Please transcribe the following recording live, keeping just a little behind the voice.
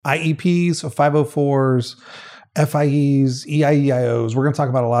IEPs, 504s, FIEs, EIEIOs. We're going to talk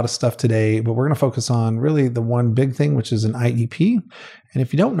about a lot of stuff today, but we're going to focus on really the one big thing, which is an IEP. And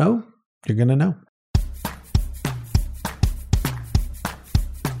if you don't know, you're going to know.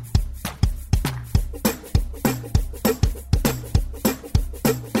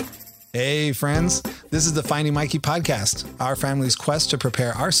 Hey friends, this is the Finding Mikey podcast, our family's quest to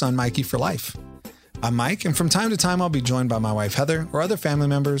prepare our son Mikey for life. I'm Mike, and from time to time I'll be joined by my wife Heather or other family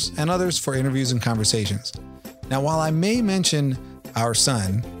members and others for interviews and conversations. Now, while I may mention our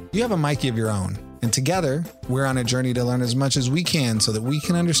son, you have a Mikey of your own, and together we're on a journey to learn as much as we can so that we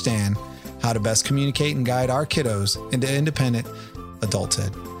can understand how to best communicate and guide our kiddos into independent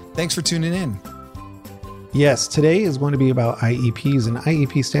adulthood. Thanks for tuning in. Yes, today is going to be about IEPs, and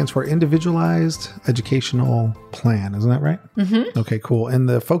IEP stands for Individualized Educational Plan. Isn't that right? Mm-hmm. Okay, cool. And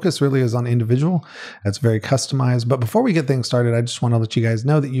the focus really is on individual. That's very customized. But before we get things started, I just want to let you guys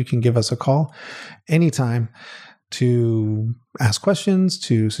know that you can give us a call anytime to ask questions,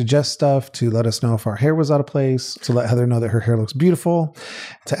 to suggest stuff, to let us know if our hair was out of place, to let Heather know that her hair looks beautiful,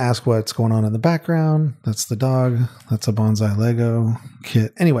 to ask what's going on in the background. That's the dog. That's a bonsai Lego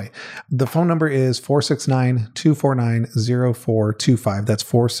kit. Anyway, the phone number is 469-249-0425. That's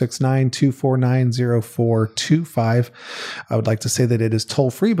 469-249-0425. I would like to say that it is toll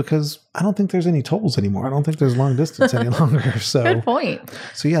free because I don't think there's any tolls anymore. I don't think there's long distance any longer. So good point.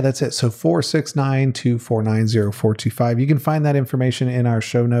 So yeah, that's it. So 469-249-0425. You can find that information in our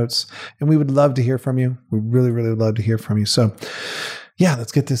show notes, and we would love to hear from you. We really, really would love to hear from you. So yeah,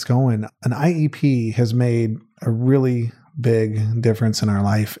 let's get this going. An IEP has made a really big difference in our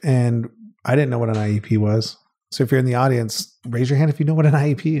life, and I didn't know what an IEP was. So if you're in the audience, raise your hand if you know what an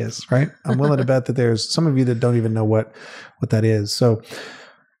IEP is, right? I'm willing to bet that there's some of you that don't even know what that is. So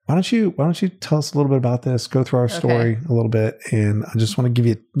why don't you tell us a little bit about this, go through our story a little bit, and I just want to give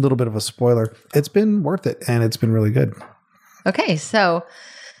you a little bit of a spoiler. It's been worth it, and it's been really good. Okay, so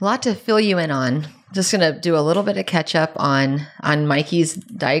a lot to fill you in on. Just going to do a little bit of catch up on Mikey's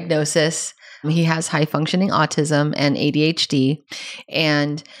diagnosis. He has high functioning autism and ADHD.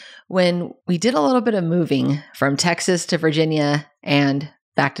 And when we did a little bit of moving from Texas to Virginia and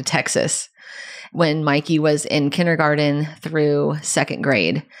back to Texas, when Mikey was in kindergarten through second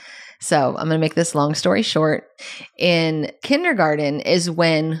grade. So I'm going to make this long story short. In kindergarten is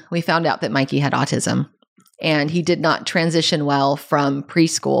when we found out that Mikey had autism. And he did not transition well from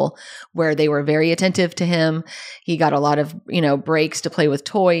preschool, where they were very attentive to him. He got a lot of, breaks to play with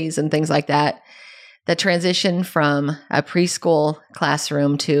toys and things like that. The transition from a preschool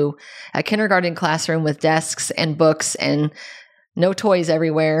classroom to a kindergarten classroom with desks and books and no toys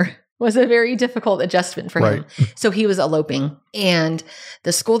everywhere was a very difficult adjustment for him. So he was eloping. And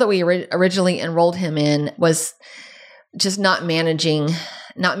the school that we originally enrolled him in was just not managing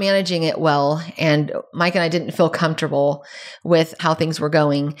it well. And Mike and I didn't feel comfortable with how things were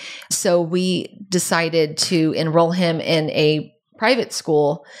going. So we decided to enroll him in a private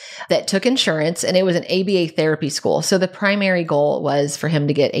school that took insurance, and it was an ABA therapy school. So the primary goal was for him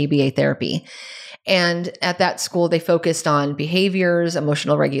to get ABA therapy. And at that school, they focused on behaviors,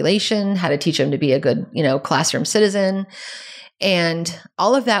 emotional regulation, how to teach him to be a good, classroom citizen. And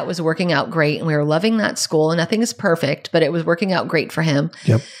all of that was working out great. And we were loving that school. And nothing is perfect, but it was working out great for him.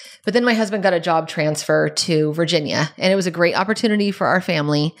 Yep. But then my husband got a job transfer to Virginia, and it was a great opportunity for our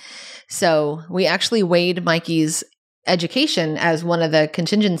family. So we actually weighed Mikey's education as one of the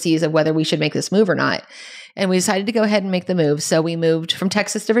contingencies of whether we should make this move or not. And we decided to go ahead and make the move. So we moved from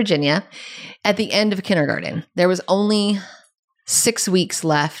Texas to Virginia at the end of kindergarten. There was only 6 weeks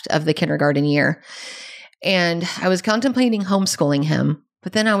left of the kindergarten year. And I was contemplating homeschooling him,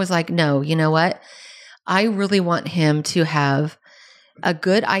 but then I was like, no, you know what? I really want him to have a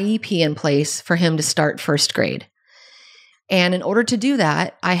good IEP in place for him to start first grade. And in order to do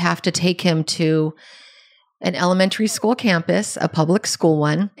that, I have to take him to an elementary school campus, a public school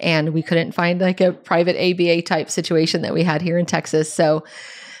one. And we couldn't find like a private ABA type situation that we had here in Texas. So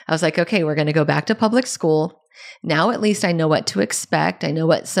I was like, okay, we're going to go back to public school. Now, at least I know what to expect. I know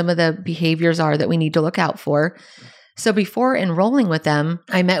what some of the behaviors are that we need to look out for. So before enrolling with them,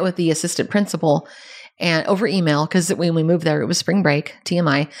 I met with the assistant principal and over email, because when we moved there, it was spring break,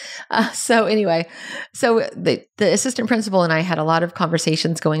 TMI. So the assistant principal and I had a lot of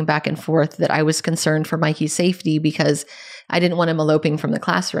conversations going back and forth that I was concerned for Mikey's safety because I didn't want him eloping from the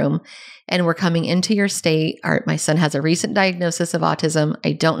classroom. And we're coming into your state. My son has a recent diagnosis of autism.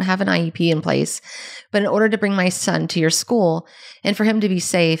 I don't have an IEP in place. But in order to bring my son to your school and for him to be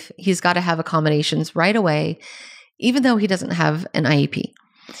safe, he's got to have accommodations right away, even though he doesn't have an IEP.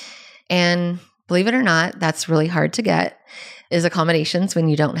 And believe it or not, that's really hard to get. is accommodations when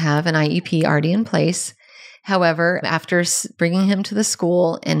you don't have an IEP already in place. However, after bringing him to the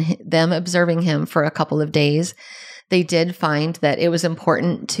school and them observing him for a couple of days, they did find that it was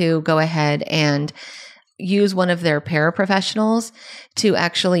important to go ahead and use one of their paraprofessionals to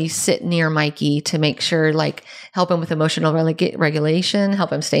actually sit near Mikey to make sure, like, help him with emotional regulation,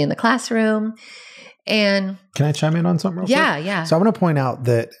 help him stay in the classroom. And can I chime in on something real quick? Yeah. So I want to point out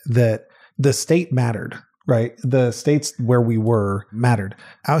that the state mattered, right? The states where we were mattered.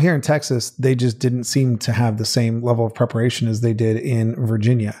 Out here in Texas, they just didn't seem to have the same level of preparation as they did in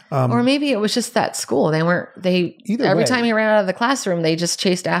Virginia. Or maybe it was just that school. Every time he ran out of the classroom, they just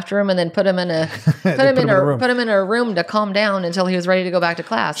chased after him and then put him in a room to calm down until he was ready to go back to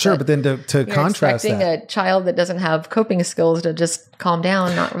class. Sure, but then to contrast expecting a child that doesn't have coping skills to just calm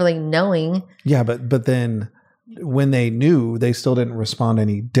down, not really knowing. Yeah, but then when they knew, they still didn't respond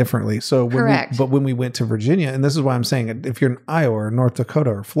any differently. So when we went to Virginia, and this is why I'm saying, if you're in Iowa or North Dakota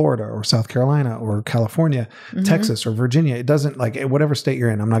or Florida or South Carolina or California, Texas or Virginia, it doesn't, like, whatever state you're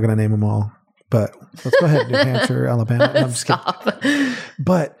in, I'm not going to name them all, but let's go ahead. New Hampshire, Alabama. No, I'm just kidding.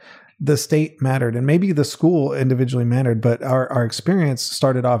 But the state mattered, and maybe the school individually mattered, but our experience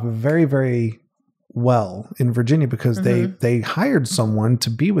started off very, very well in Virginia because they hired someone to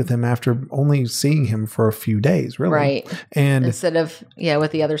be with him after only seeing him for a few days, really. Right. And instead of,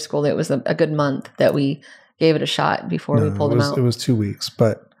 with the other school, it was a good month that we gave it a shot before we pulled him out. It was 2 weeks,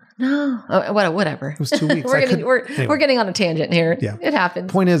 but no, whatever. It was 2 weeks. We're getting on a tangent here. Yeah. It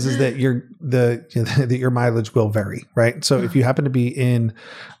happens. Point is that that your mileage will vary, right? So if you happen to be in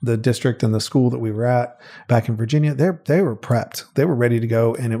the district and the school that we were at back in Virginia, they were prepped. They were ready to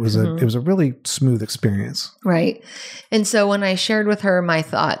go, and it was a really smooth experience. Right. And so when I shared with her my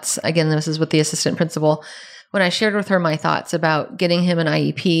thoughts, again, this is with the assistant principal, when I shared with her my thoughts about getting him an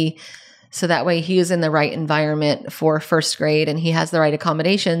IEP, so that way he is in the right environment for first grade and he has the right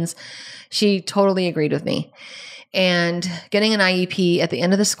accommodations, she totally agreed with me. And getting an IEP at the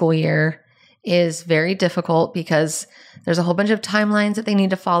end of the school year is very difficult because there's a whole bunch of timelines that they need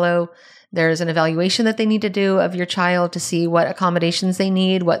to follow. There's an evaluation that they need to do of your child to see what accommodations they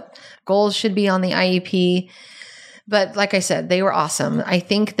need, what goals should be on the IEP. But like I said, they were awesome. I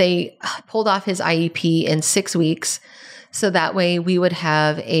think they pulled off his IEP in 6 weeks. So that way we would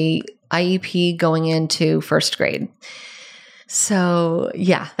have a IEP going into first grade. So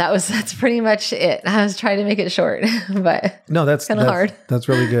that's pretty much it. I was trying to make it short, but no, that's kind of hard. That's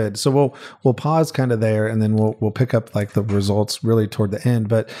really good. So we'll pause kind of there, and then we'll pick up like the results really toward the end.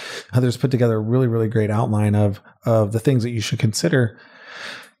 But Heather's put together a really, really great outline of the things that you should consider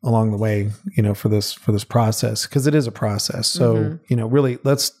along the way, for this process, because it is a process. So, really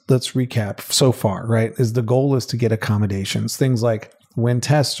let's recap so far, right? The goal is to get accommodations, things like when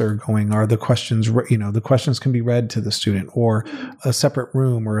tests are going, are the questions, the questions can be read to the student, or a separate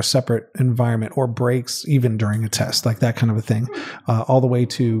room or a separate environment, or breaks even during a test, like that kind of a thing, all the way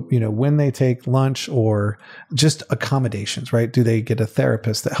to, when they take lunch, or just accommodations, right? Do they get a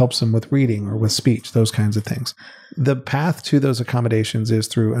therapist that helps them with reading or with speech, those kinds of things. The path to those accommodations is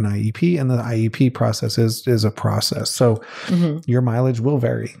through an IEP, and the IEP process is a process. So your mileage will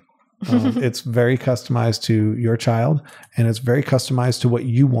vary. It's very customized to your child, and it's very customized to what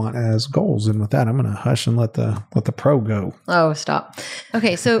you want as goals. And with that, I'm going to hush and let the pro go. Oh, stop.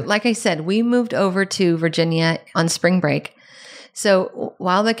 Okay. So like I said, we moved over to Virginia on spring break. So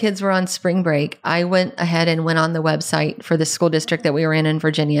while the kids were on spring break, I went ahead and went on the website for the school district that we were in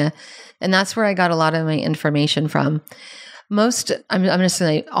Virginia. And that's where I got a lot of my information from. I'm just going to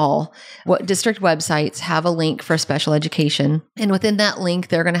say all district websites have a link for special education. And within that link,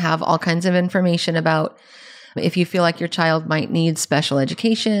 they're going to have all kinds of information about if you feel like your child might need special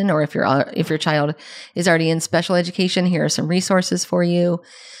education, or if your child is already in special education, here are some resources for you.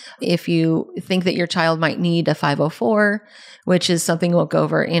 If you think that your child might need a 504, which is something we'll go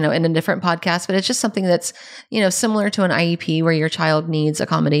over, in a different podcast, but it's just something that's, similar to an IEP where your child needs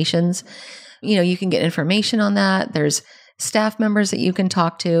accommodations. You can get information on that. There's staff members that you can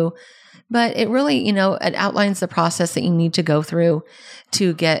talk to, but it really, it outlines the process that you need to go through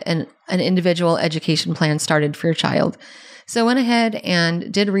to get an individual education plan started for your child. So I went ahead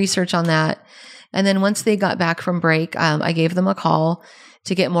and did research on that. And then once they got back from break, I gave them a call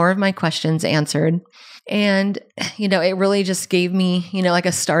to get more of my questions answered. And, it really just gave me, like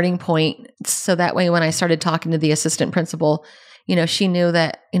a starting point. So that way, when I started talking to the assistant principal, she knew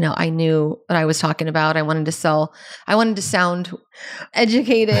that, I knew what I was talking about. I wanted to sound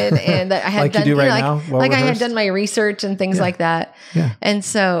educated, and that I had like done, you do right now, I had done my research and things like that. Yeah. And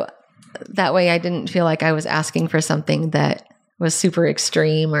so that way I didn't feel like I was asking for something that was super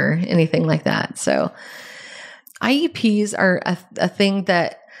extreme or anything like that. So IEPs are a thing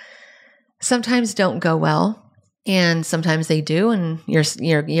that sometimes don't go well, and sometimes they do, and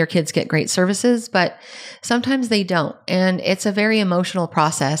your kids get great services, but sometimes they don't. And it's a very emotional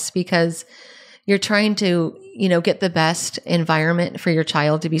process because you're trying to, get the best environment for your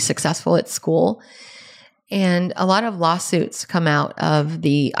child to be successful at school. And a lot of lawsuits come out of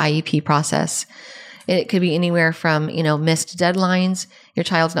the IEP process. It could be anywhere from, missed deadlines, your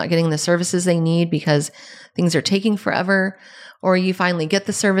child's not getting the services they need because things are taking forever, or you finally get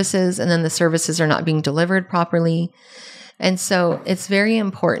the services and then the services are not being delivered properly. And so it's very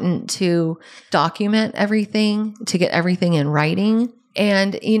important to document everything, to get everything in writing.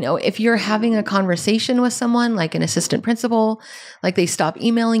 And, if you're having a conversation with someone like an assistant principal, like they stop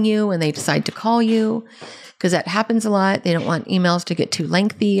emailing you and they decide to call you, because that happens a lot. They don't want emails to get too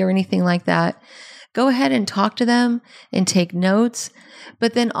lengthy or anything like that. Go ahead and talk to them and take notes.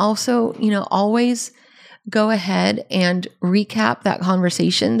 But then also, always go ahead and recap that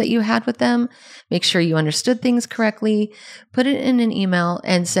conversation that you had with them. Make sure you understood things correctly, put it in an email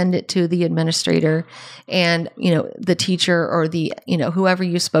and send it to the administrator and, the teacher or the, whoever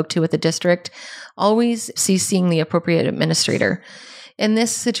you spoke to at the district. Always CCing the appropriate administrator. In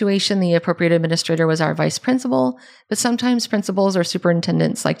this situation, the appropriate administrator was our vice principal, but sometimes principals or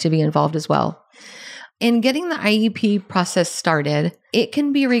superintendents like to be involved as well. In getting the IEP process started, it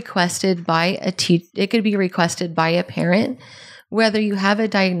can be requested by it could be requested by a parent, whether you have a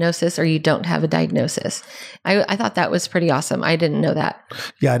diagnosis or you don't have a diagnosis. I thought that was pretty awesome. I didn't know that.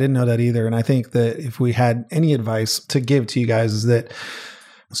 Yeah, I didn't know that either. And I think that if we had any advice to give to you guys is that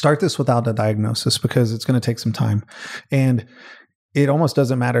start this without a diagnosis, because it's going to take some time. And it almost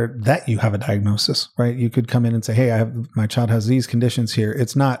doesn't matter that you have a diagnosis, right? You could come in and say, hey, my child has these conditions here.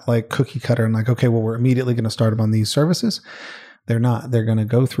 It's not like cookie cutter and like, okay, well, we're immediately going to start them on these services. They're not. They're going to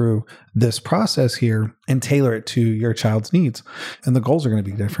go through this process here and tailor it to your child's needs. And the goals are going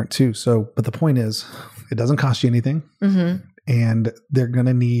to be different too. So, but the point is, it doesn't cost you anything. Mm-hmm. And they're going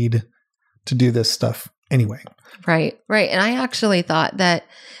to need to do this stuff anyway. Right. And I actually thought that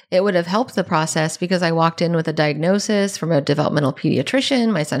it would have helped the process because I walked in with a diagnosis from a developmental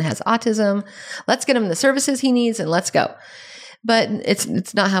pediatrician. My son has autism. Let's get him the services he needs and let's go. But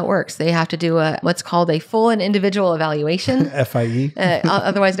it's not how it works. They have to do what's called a full and individual evaluation. FIE.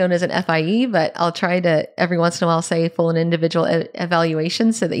 Otherwise known as an FIE, but I'll try to every once in a while say full and individual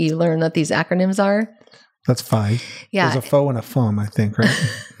evaluation so that you learn what these acronyms are. That's FI. Yeah. There's a FO and a FUM, I think,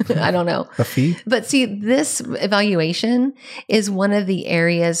 right? I don't know. A fee? But see, this evaluation is one of the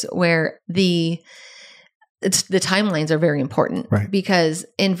areas where the timelines are very important. Right. Because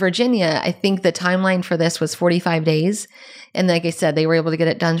in Virginia, I think the timeline for this was 45 days. And like I said, they were able to get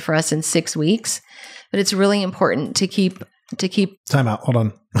it done for us in 6 weeks. But it's really important to keep Time out. Hold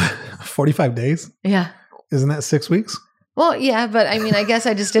on. 45 days? Yeah. Isn't that 6 weeks? Well, yeah, but I mean, I guess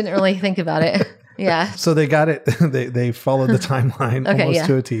I just didn't really think about it. Yeah. So they got it. They followed the timeline almost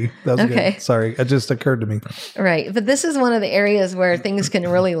to a T. That was good. Sorry. It just occurred to me. Right. But this is one of the areas where things can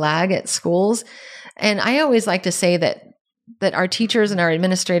really lag at schools. And I always like to say that our teachers and our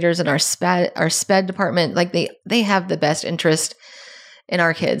administrators and our SPED department, like they have the best interest in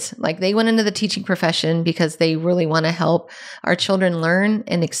our kids. Like they went into the teaching profession because they really want to help our children learn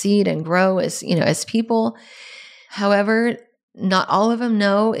and exceed and grow as people. However, not all of them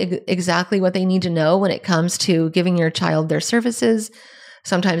know exactly what they need to know when it comes to giving your child their services.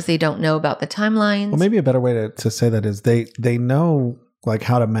 Sometimes they don't know about the timelines. Well, maybe a better way to say that is they know like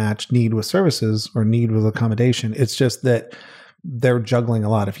how to match need with services or need with accommodation. It's just that they're juggling a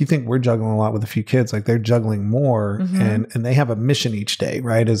lot. If you think we're juggling a lot with a few kids, like they're juggling more, and they have a mission each day,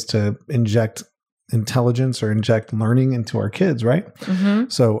 right? Is to inject intelligence or inject learning into our kids, right? Mm-hmm.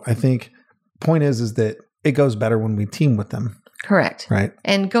 So I think point is that it goes better when we team with them. Correct. Right.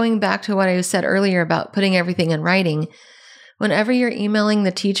 And going back to what I said earlier about putting everything in writing, whenever you're emailing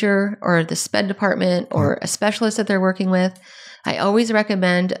the teacher or the SPED department or a specialist that they're working with, I always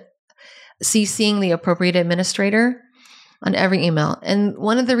recommend CCing the appropriate administrator on every email. And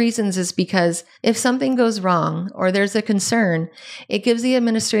one of the reasons is because if something goes wrong or there's a concern, it gives the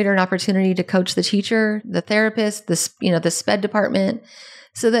administrator an opportunity to coach the teacher, the therapist, the SPED department,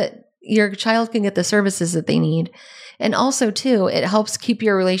 so that your child can get the services that they need. And also too, it helps keep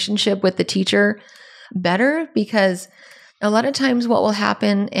your relationship with the teacher better, because a lot of times what will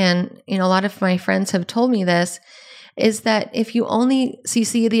happen, and a lot of my friends have told me this, is that if you only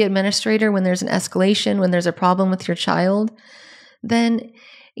CC the administrator when there's an escalation, when there's a problem with your child, then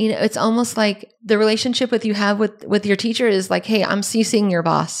it's almost like the relationship you have with your teacher is like, hey, I'm CCing your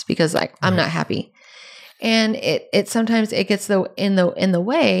boss because I'm not happy. And it sometimes it gets in the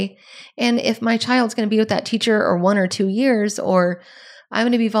way. And if my child's going to be with that teacher or 1 or 2 years, or I'm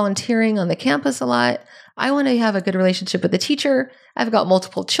going to be volunteering on the campus a lot, I want to have a good relationship with the teacher. I've got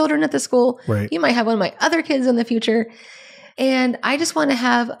multiple children at the school. Right. You might have one of my other kids in the future. And I just want to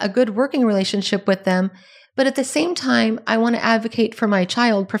have a good working relationship with them. But at the same time, I want to advocate for my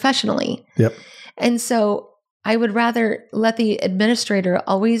child professionally. Yep. And so I would rather let the administrator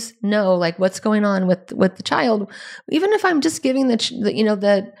always know like what's going on with the child, even if I'm just giving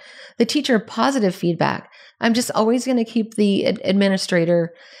the teacher positive feedback. I'm just always going to keep the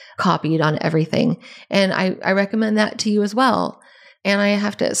administrator copied on everything. And I recommend that to you as well. And I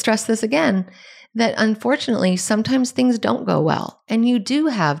have to stress this again, that unfortunately, sometimes things don't go well, and you do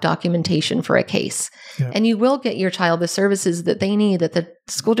have documentation for a case, and you will get your child the services that they need, that the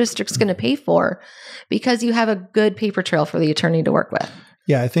school district's going to pay for, because you have a good paper trail for the attorney to work with.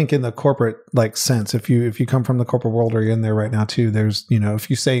 Yeah, I think in the corporate sense, if you come from the corporate world or you're in there right now too, there's, a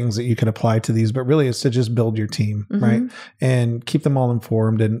few sayings that you could apply to these, but really it's to just build your team, right? And keep them all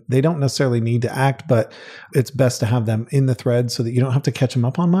informed. And they don't necessarily need to act, but it's best to have them in the thread so that you don't have to catch them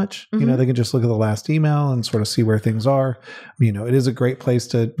up on much. They can just look at the last email and sort of see where things are. It is a great place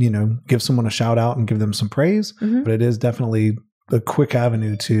to, give someone a shout out and give them some praise, but it is definitely a quick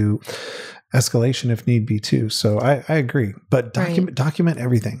avenue to escalation if need be too. So I agree, but document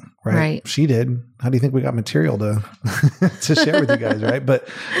everything, right? She did. How do you think we got material to to share with you guys, right? But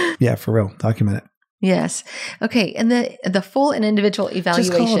yeah, for real, document it. Yes. Okay. And the full and individual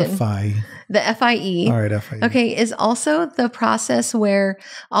evaluation, just call it a FIE. The FIE. All right, FIE. Okay, is also the process where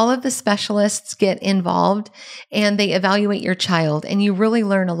all of the specialists get involved and they evaluate your child, and you really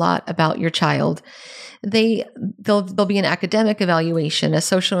learn a lot about your child. There'll be an academic evaluation, a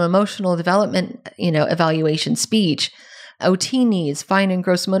social and emotional development, evaluation, speech, OT needs, fine and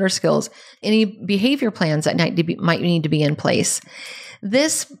gross motor skills, any behavior plans that might need to be in place.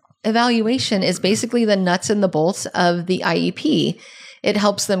 This evaluation is basically the nuts and the bolts of the IEP. It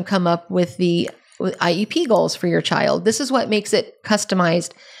helps them come up with the IEP goals for your child. This is what makes it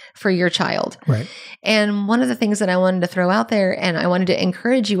customized for your child. Right. And one of the things that I wanted to throw out there, and I wanted to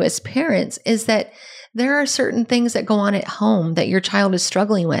encourage you as parents, is that there are certain things that go on at home that your child is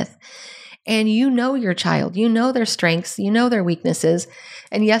struggling with. And your child, their strengths, their weaknesses.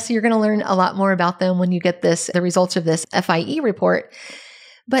 And yes, you're going to learn a lot more about them when you get the results of this FIE report.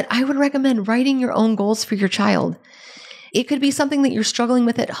 But I would recommend writing your own goals for your child. It could be something that you're struggling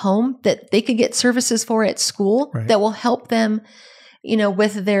with at home that they could get services for at school that will help them,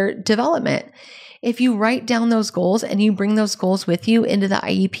 with their development. If you write down those goals and you bring those goals with you into the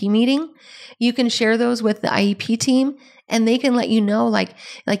IEP meeting, you can share those with the IEP team, and they can let you know, like,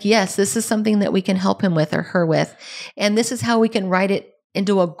 yes, this is something that we can help him with or her with. And this is how we can write it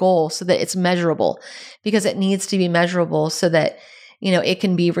into a goal so that it's measurable, because it needs to be measurable so that, it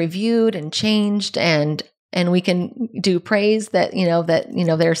can be reviewed and changed, and we can do praise that,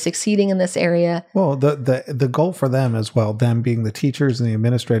 they're succeeding in this area. Well, the goal for them as well, them being the teachers and the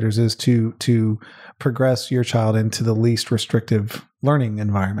administrators, is to progress your child into the least restrictive learning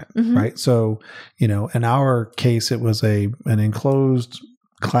environment, right? So, in our case, it was an enclosed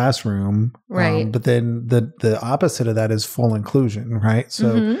classroom, right? But then the opposite of that is full inclusion, right?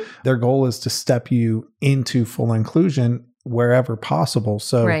 So their goal is to step you into full inclusion wherever possible.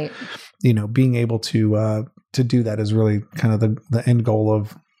 So, being able to do that is really kind of the end goal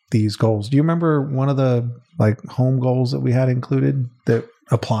of these goals. Do you remember one of the home goals that we had included that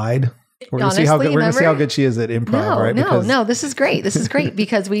applied? We're going to see how good she is at improv, right? No, this is great. This is great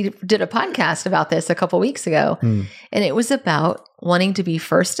because we did a podcast about this a couple weeks ago, and it was about wanting to be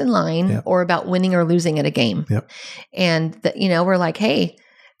first in line or about winning or losing at a game. And we're like, hey,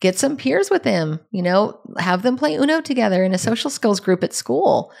 get some peers with them, have them play Uno together in a social skills group at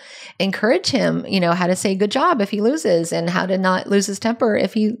school. Encourage him, how to say good job if he loses and how to not lose his temper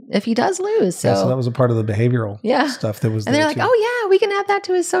if he does lose. So that was a part of the behavioral stuff that was and there. And they're like, oh yeah, we can add that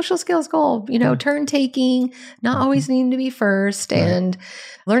to his social skills goal, turn taking, not always needing to be first, and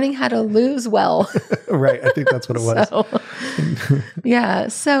learning how to lose well. Right. I think that's what it was. Yeah.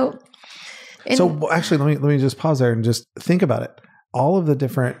 So actually, let me just pause there and just think about it. All of the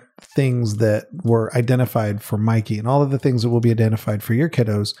different things that were identified for Mikey and all of the things that will be identified for your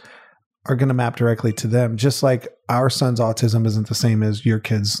kiddos are going to map directly to them. Just like our son's autism isn't the same as your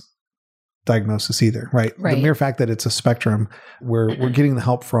kid's diagnosis either, right? The mere fact that it's a spectrum, we're getting the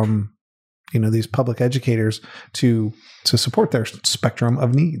help from, these public educators to support their spectrum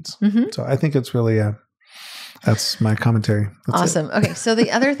of needs. So I think it's really that's my commentary. That's awesome. Okay. So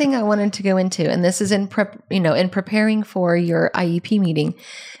the other thing I wanted to go into, and this is in preparing for your IEP meeting,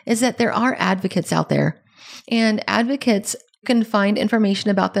 is that there are advocates out there. And advocates, you can find information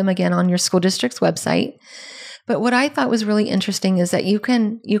about them again on your school district's website. But what I thought was really interesting is that you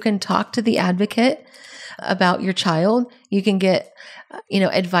can talk to the advocate about your child. You can get,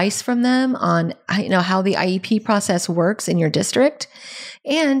 advice from them on, how the IEP process works in your district.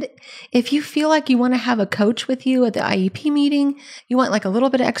 And if you feel like you want to have a coach with you at the IEP meeting, you want like a little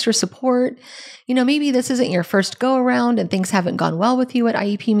bit of extra support, maybe this isn't your first go around and things haven't gone well with you at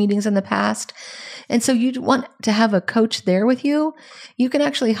IEP meetings in the past. And so you want to have a coach there with you, you can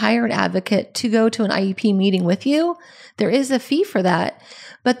actually hire an advocate to go to an IEP meeting with you. There is a fee for that,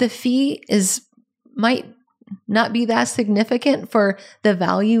 but the fee might not be that significant for the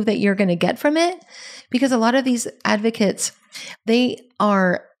value that you're going to get from it, because a lot of these advocates, they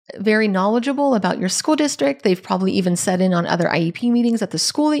are very knowledgeable about your school district. They've probably even sat in on other IEP meetings at the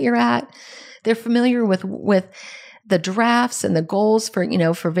school that you're at. They're familiar with the drafts and the goals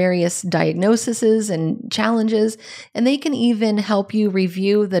for various diagnoses and challenges. And they can even help you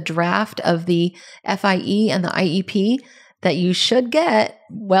review the draft of the FIE and the IEP that you should get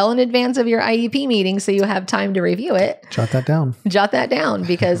well in advance of your IEP meeting so you have time to review it. Jot that down.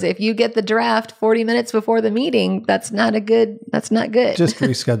 Because if you get the draft 40 minutes before the meeting, that's not good. Just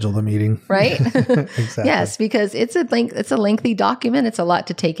reschedule the meeting. Right? Exactly. Yes, because it's a lengthy document. It's a lot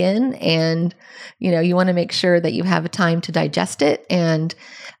to take in, and you want to make sure that you have a time to digest it and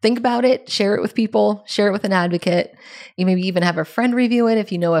think about it, share it with people, share it with an advocate. You maybe even have a friend review it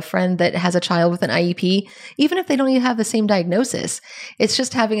if you know a friend that has a child with an IEP, even if they don't even have the same diagnosis. It's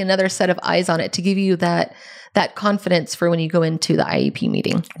just having another set of eyes on it to give you that confidence for when you go into the IEP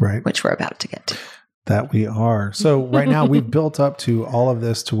meeting, right? Which we're about to get to. That we are. So right now we've built up to all of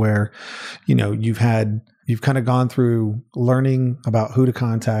this to where, you've kind of gone through learning about who to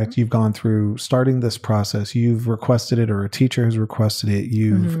contact. You've gone through starting this process. You've requested it, or a teacher has requested it.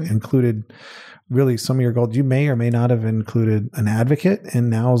 You've included really some of your goals. You may or may not have included an advocate. And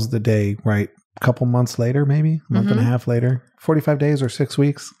now's the day, right? A couple months later, maybe a month and a half later, 45 days or 6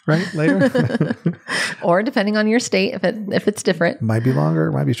 weeks, right? Later. Or depending on your state, if it's different. Might be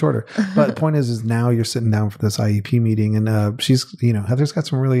longer, might be shorter. But the point is now you're sitting down for this IEP meeting, and she's, Heather's got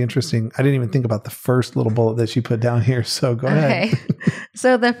some really interesting, I didn't even think about the first little bullet that she put down here. So go ahead.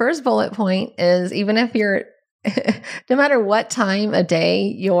 So the first bullet point is, even if you're, no matter what time of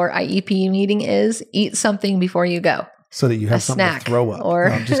day your IEP meeting is, eat something before you go. So that you have something to throw up. Or,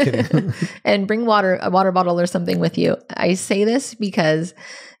 no, I'm just kidding. And bring a water bottle or something with you. I say this because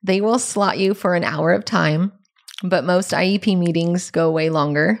they will slot you for an hour of time, but most IEP meetings go way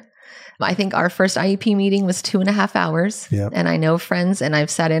longer. I think our first IEP meeting was 2.5 hours. Yep. And I know friends, and I've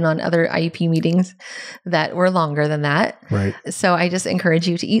sat in on other IEP meetings that were longer than that. Right. So I just encourage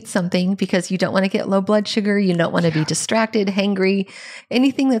you to eat something, because you don't want to get low blood sugar. You don't want to be distracted, hangry,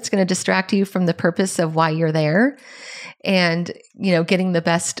 anything that's going to distract you from the purpose of why you're there. And, getting the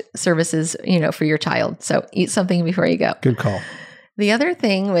best services, for your child. So eat something before you go. Good call. The other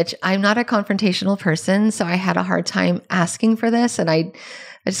thing, which I'm not a confrontational person, so I had a hard time asking for this. And I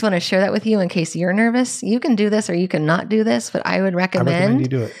just want to share that with you in case you're nervous. You can do this or you can not do this, but I would recommend you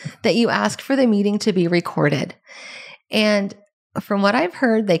do it. That you ask for the meeting to be recorded. And from what I've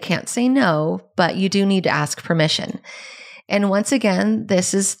heard, they can't say no, but you do need to ask permission. And once again,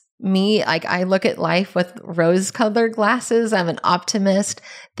 this is me. Like, I look at life with rose-colored glasses. I'm an optimist.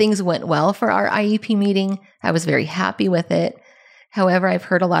 Things went well for our IEP meeting. I was very happy with it. However, I've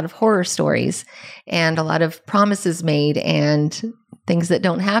heard a lot of horror stories and a lot of promises made and things that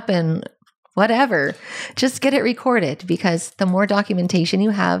don't happen, whatever. Just get it recorded, because the more documentation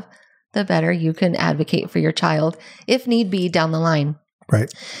you have, the better you can advocate for your child, if need be, down the line.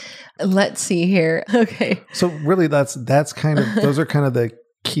 Right. Let's see here. Okay. So really those are kind of the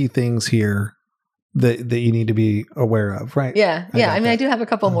key things here that you need to be aware of, right? Yeah. I mean, I do have a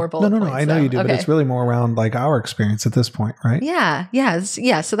couple more bullet points. No, I know you do, okay. But it's really more around like our experience at this point, right? Yeah.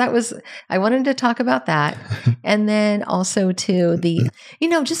 So I wanted to talk about that. And then also to the,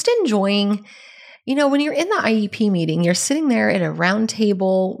 just enjoying, when you're in the IEP meeting, you're sitting there at a round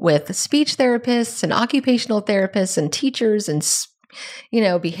table with speech therapists and occupational therapists and teachers and,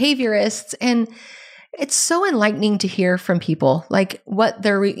 behaviorists. And it's so enlightening to hear from people, like what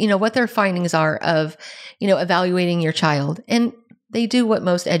their findings are of, evaluating your child. And they do what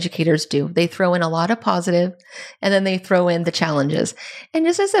most educators do. They throw in a lot of positive, and then they throw in the challenges. And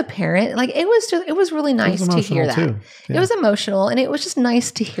just as a parent, like it was really nice to hear that. Too. Yeah. It was emotional, and it was just nice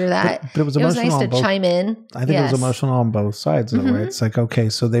to hear that. But it was nice to chime in. I think it was emotional on both sides, though, right? It's like, okay,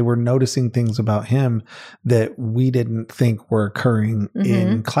 so they were noticing things about him that we didn't think were occurring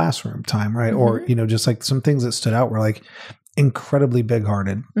in classroom time, right? Or, just like some things that stood out were like, incredibly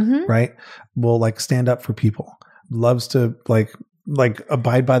big-hearted, Mm-hmm. right? Will like stand up for people, loves to like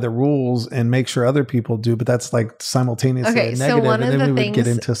abide by the rules and make sure other people do, but that's like simultaneously Okay, a so negative. one And of then the we would get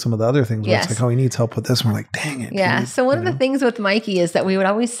things- into some of the other things where Yes. it's like, oh, he needs help with this. And we're like, dang it. Yeah. dude, So one of you the know? things with Mikey is that we would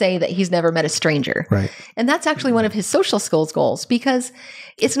always say that he's never met a stranger. Right. And that's actually one of his social skills goals, because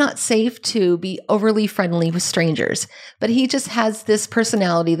it's not safe to be overly friendly with strangers. But he just has this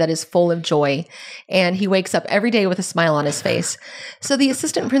personality that is full of joy, and he wakes up every day with a smile on his face. So the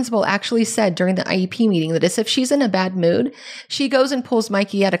assistant principal actually said during the IEP meeting that if she's in a bad mood, she goes and pulls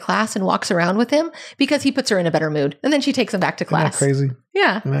Mikey out of class and walks around with him because he puts her in a better mood. And then she takes him back to Isn't that class. crazy?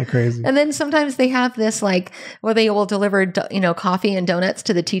 Yeah. Isn't that crazy? And then sometimes they have this like where they will deliver, coffee and donuts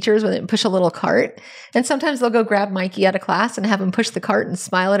to the teachers when they push a little cart. And sometimes they'll go grab Mikey out of class and have him push the cart and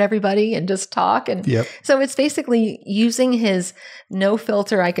smile at everybody and just talk. And Yep. so it's basically using his no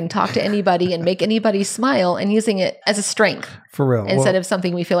filter, I can talk to anybody and make anybody smile, and using it as a strength For real. instead of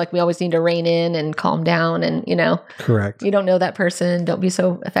something we feel like we always need to rein in and calm down. And, Correct. you don't know that person. Don't be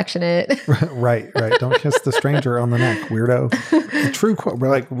so affectionate. Right. Don't kiss the stranger on the neck, weirdo. A true quote,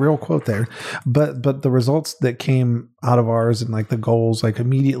 like real quote there. But the results that came out of ours and like the goals, like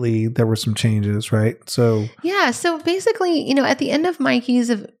immediately there were some changes, right? So Yeah. So basically, at the end of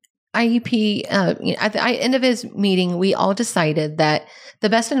Mikey's IEP, at the end of his meeting, we all decided that the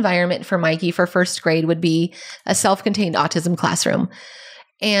best environment for Mikey for first grade would be a self-contained autism classroom.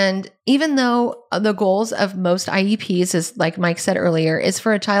 And even though the goals of most IEPs, is like Mike said earlier, is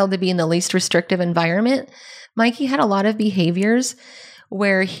for a child to be in the least restrictive environment, Mikey had a lot of behaviors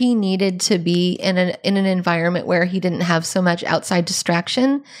where he needed to be in an environment where he didn't have so much outside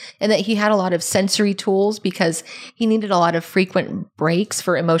distraction, and that he had a lot of sensory tools because he needed a lot of frequent breaks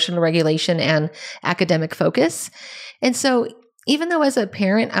for emotional regulation and academic focus. And so even though as a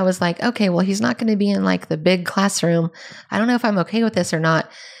parent, I was like, okay, well, he's not going to be in like the big classroom. I don't know if I'm okay with this or not.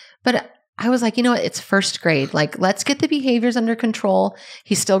 But I was like, you know what? It's first grade. Like, let's get the behaviors under control.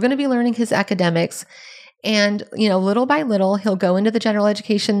 He's still going to be learning his academics. And, little by little, he'll go into the general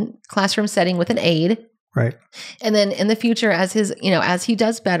education classroom setting with an aide. right. And then in the future, as he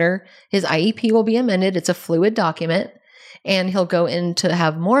does better, his IEP will be amended. It's a fluid document. And he'll go in to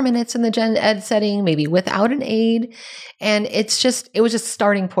have more minutes in the gen ed setting, maybe without an aide. And it was just a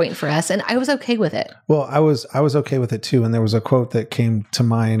starting point for us. And I was okay with it. Well, I was okay with it too. And there was a quote that came to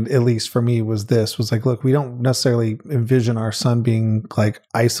mind, at least for me, was like, look, we don't necessarily envision our son being like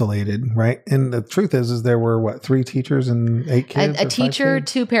isolated, right? And the truth is there were 3 teachers and 8 kids? A teacher,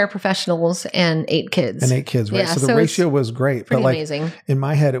 2 paraprofessionals, and 8 kids. And 8 kids, right? Yeah, so the ratio was great. Pretty but like amazing. in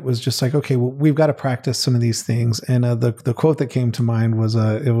my head, it was just like, okay, well, we've got to practice some of these things. And the quote that came to mind was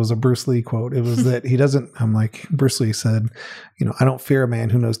it was a Bruce Lee quote. It was that I'm like, Bruce Lee said, I don't fear a man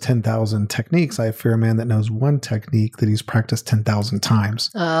who knows 10,000 techniques. I fear a man that knows one technique that he's practiced 10,000 times.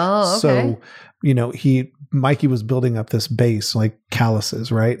 Oh, okay. So, Mikey was building up this base, like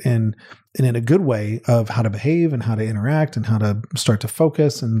calluses, right? And in a good way of how to behave and how to interact and how to start to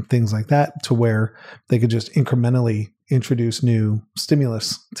focus and things like that, to where they could just incrementally introduce new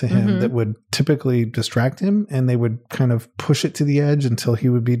stimulus to him that would typically distract him, and they would kind of push it to the edge until he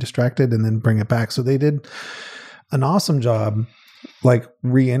would be distracted and then bring it back. So they did an awesome job like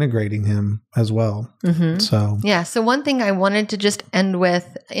reintegrating him as well. Mm-hmm. So yeah. So one thing I wanted to just end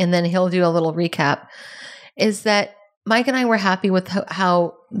with, and then he'll do a little recap, is that Mike and I were happy with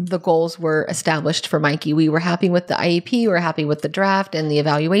how the goals were established for Mikey. We were happy with the IEP. We were happy with the draft and the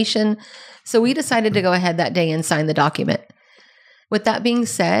evaluation. So we decided to go ahead that day and sign the document. With that being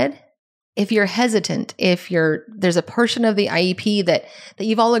said, if you're hesitant, there's a portion of the IEP that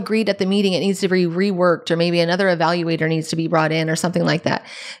you've all agreed at the meeting it needs to be reworked, or maybe another evaluator needs to be brought in or something like that,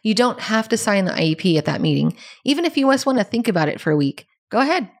 you don't have to sign the IEP at that meeting. Even if you just want to think about it for a week, go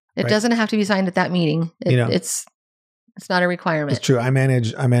ahead. It doesn't have to be signed at that meeting. It's not a requirement. It's true. I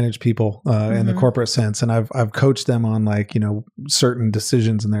manage people in the corporate sense, and I've coached them on like, certain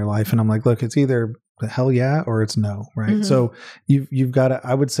decisions in their life. And I'm like, look, it's either hell yeah or it's no, right? Mm-hmm. So you've got to,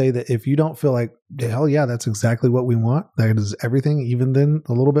 I would say that if you don't feel like hell yeah, that's exactly what we want, that is everything, even then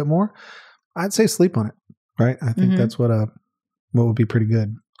a little bit more, I'd say sleep on it, right? I think that's what would be pretty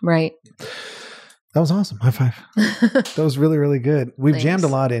good. Right. That was awesome. High five. That was really, really good. We've jammed a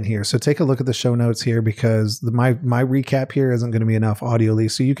lot in here. So take a look at the show notes here, because my recap here isn't going to be enough audioly.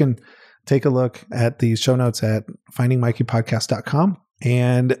 So you can take a look at the show notes at findingmikeypodcast.com.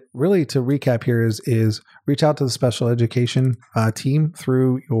 And really to recap here is reach out to the special education team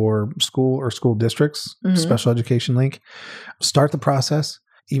through your school or school district's special education link. Start the process,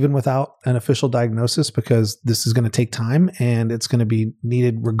 even without an official diagnosis, because this is going to take time and it's going to be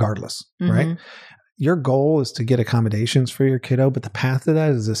needed regardless, right? your goal is to get accommodations for your kiddo, but the path to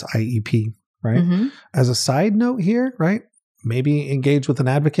that is this IEP, right? Mm-hmm. As a side note here, right? Maybe engage with an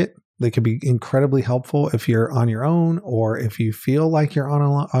advocate. They could be incredibly helpful if you're on your own, or if you feel like you're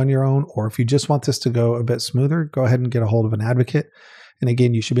on your own, or if you just want this to go a bit smoother, go ahead and get a hold of an advocate. And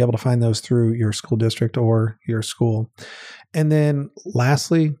again, you should be able to find those through your school district or your school. And then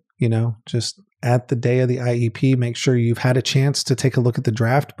lastly, just at the day of the IEP, make sure you've had a chance to take a look at the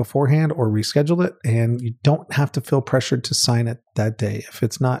draft beforehand or reschedule it. And you don't have to feel pressured to sign it that day. If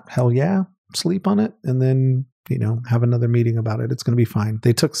it's not, hell yeah, sleep on it and then, have another meeting about it. It's going to be fine.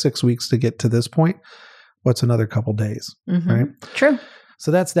 They took 6 weeks to get to this point. What's another couple days, right? True.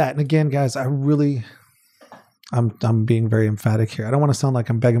 So that's that. And again, guys, I'm being very emphatic here. I don't want to sound like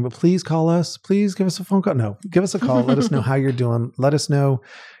I'm begging, but please call us. Please give us a phone call. No, give us a call. Let us know how you're doing. Let us know,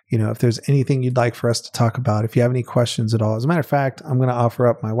 if there's anything you'd like for us to talk about. If you have any questions at all. As a matter of fact, I'm going to offer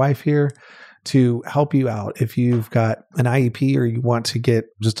up my wife here to help you out. If you've got an IEP or you want to get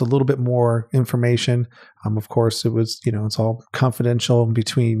just a little bit more information, of course, it's all confidential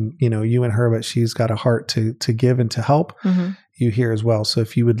between, you and her, but she's got a heart to give and to help you here as well. So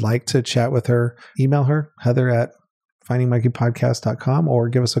if you would like to chat with her, email her, heather@findingmikeypodcast.com, or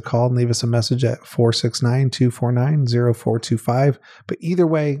give us a call and leave us a message at 469-249-0425. But either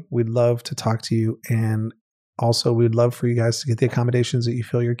way, we'd love to talk to you. And also, we'd love for you guys to get the accommodations that you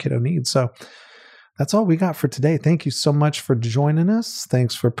feel your kiddo needs. So that's all we got for today. Thank you so much for joining us.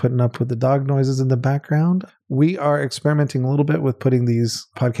 Thanks for putting up with the dog noises in the background. We are experimenting a little bit with putting these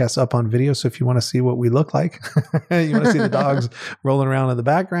podcasts up on video. So if you want to see what we look like, you want to see the dogs rolling around in the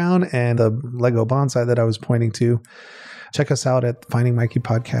background and the Lego bonsai that I was pointing to, check us out at Finding Mikey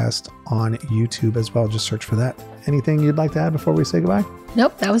Podcast on YouTube as well. Just search for that. Anything you'd like to add before we say goodbye?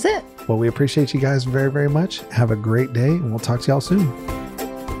 Nope, that was it. Well, we appreciate you guys very, very much. Have a great day, and we'll talk to y'all soon.